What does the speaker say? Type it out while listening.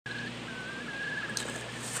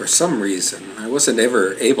For some reason, I wasn't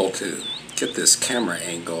ever able to get this camera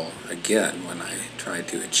angle again when I tried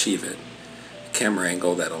to achieve it. A camera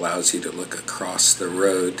angle that allows you to look across the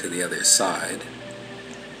road to the other side.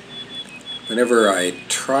 Whenever I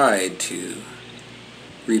tried to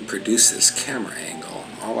reproduce this camera angle,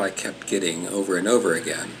 all I kept getting over and over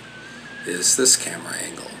again is this camera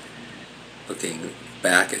angle, looking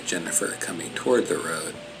back at Jennifer coming toward the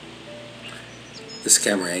road. This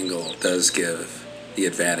camera angle does give the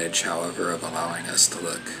advantage, however, of allowing us to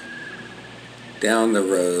look down the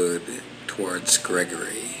road towards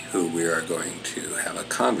Gregory, who we are going to have a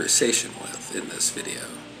conversation with in this video.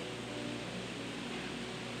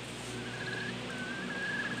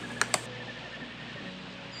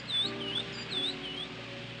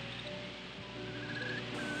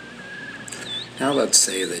 Now let's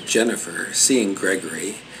say that Jennifer, seeing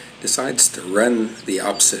Gregory, decides to run the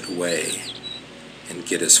opposite way and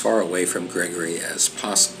get as far away from Gregory as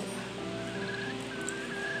possible.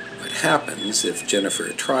 What happens if Jennifer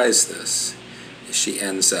tries this is she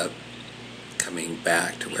ends up coming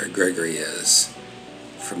back to where Gregory is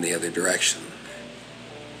from the other direction.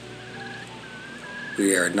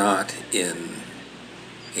 We are not in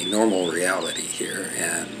a normal reality here,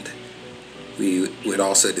 and we would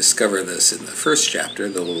also discover this in the first chapter,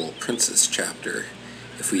 the Little Princess chapter,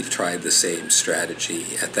 if we tried the same strategy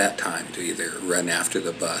at that time to either run after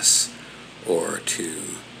the bus or to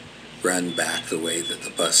run back the way that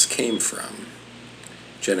the bus came from.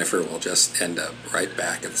 Jennifer will just end up right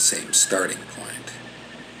back at the same starting point.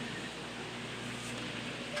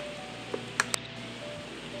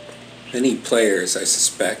 Many players, I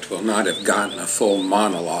suspect, will not have gotten a full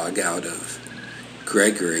monologue out of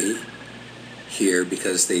Gregory here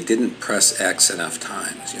because they didn't press X enough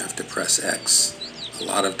times. You have to press X a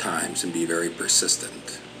lot of times and be very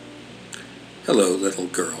persistent. Hello, little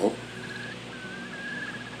girl.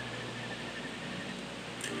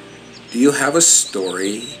 Do you have a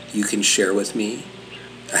story you can share with me?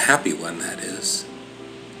 A happy one, that is.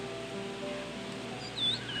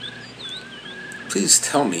 Please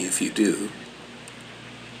tell me if you do.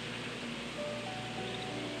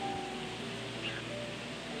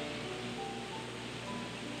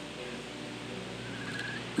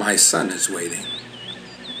 My son is waiting.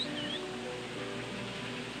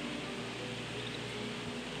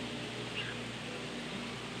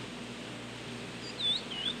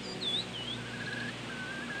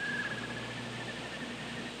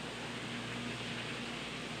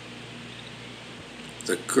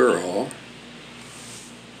 The girl,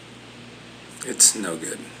 it's no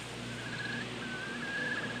good.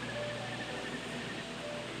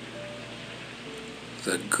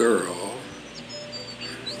 The girl,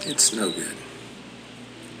 it's no good.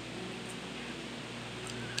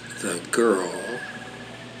 The girl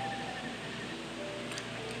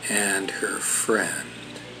and her friend,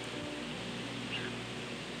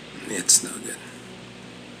 it's no good.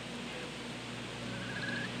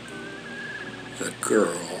 The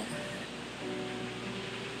girl,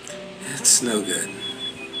 it's no good.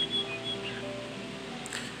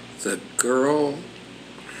 The girl,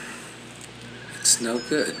 it's no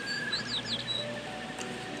good.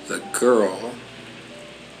 The girl,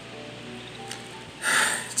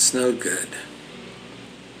 it's no good.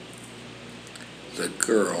 The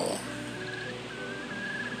girl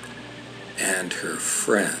and her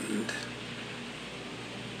friend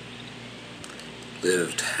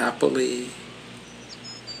lived happily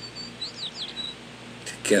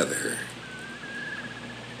together.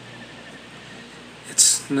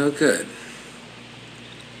 It's no good.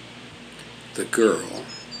 The girl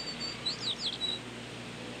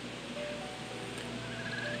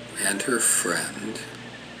and her friend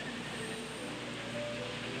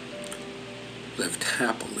lived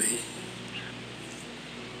happily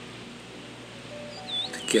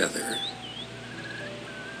together.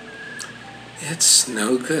 It's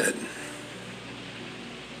no good.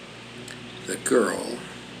 The girl,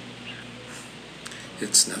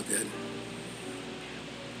 it's no good.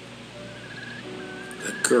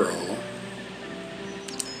 The girl,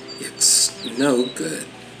 it's no good.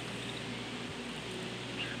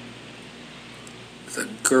 The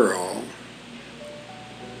girl,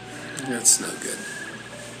 that's no good.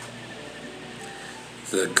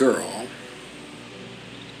 The girl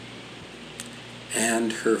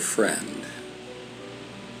and her friend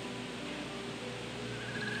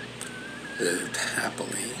lived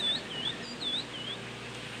happily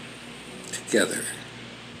together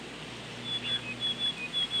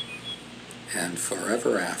and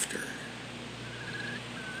forever after.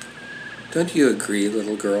 Don't you agree,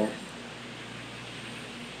 little girl?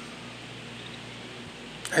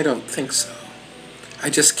 I don't think so. I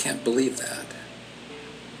just can't believe that.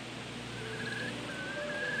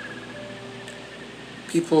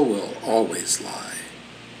 People will always lie,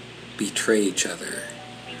 betray each other,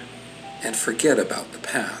 and forget about the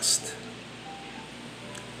past.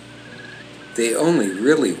 They only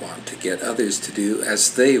really want to get others to do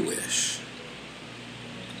as they wish.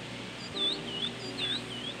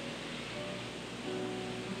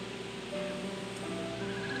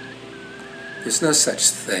 There's no such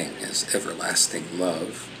thing as everlasting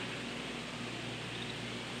love.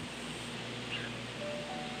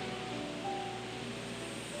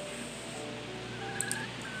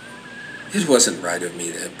 It wasn't right of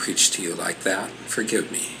me to preach to you like that.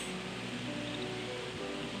 Forgive me.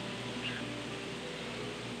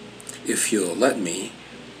 If you'll let me,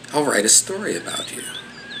 I'll write a story about you.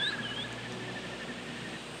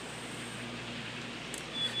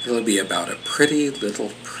 It'll be about a pretty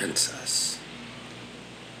little princess.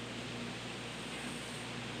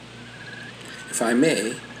 If I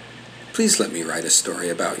may, please let me write a story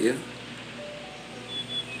about you.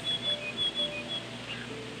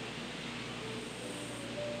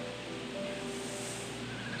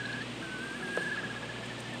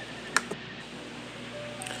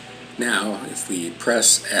 Now, if we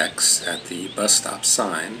press X at the bus stop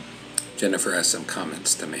sign, Jennifer has some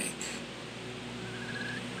comments to make.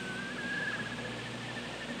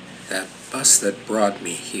 That bus that brought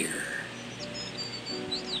me here.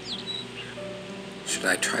 Should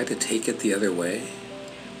I try to take it the other way?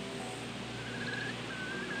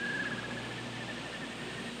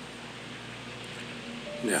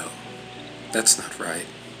 No, that's not right.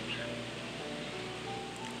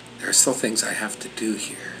 There are still things I have to do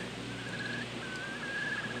here.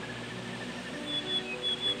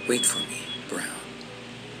 Wait for me, Brown.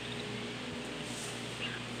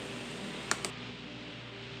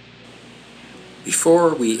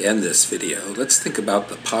 Before we end this video, let's think about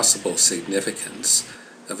the possible significance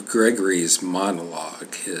of Gregory's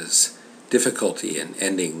monologue, his difficulty in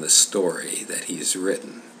ending the story that he's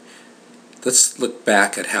written. Let's look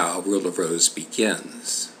back at how Rule of Rose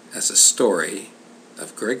begins as a story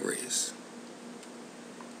of Gregory's.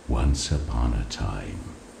 Once upon a time,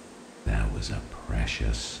 there was a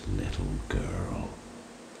precious little girl.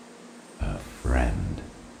 Her friend,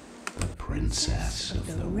 the princess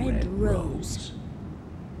of the Red Rose,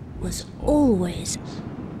 was always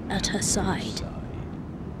at her side.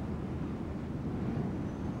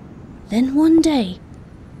 Then one day,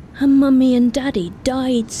 her mummy and daddy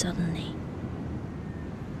died suddenly,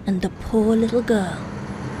 and the poor little girl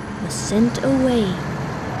was sent away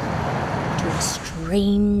to a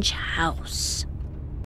strange house.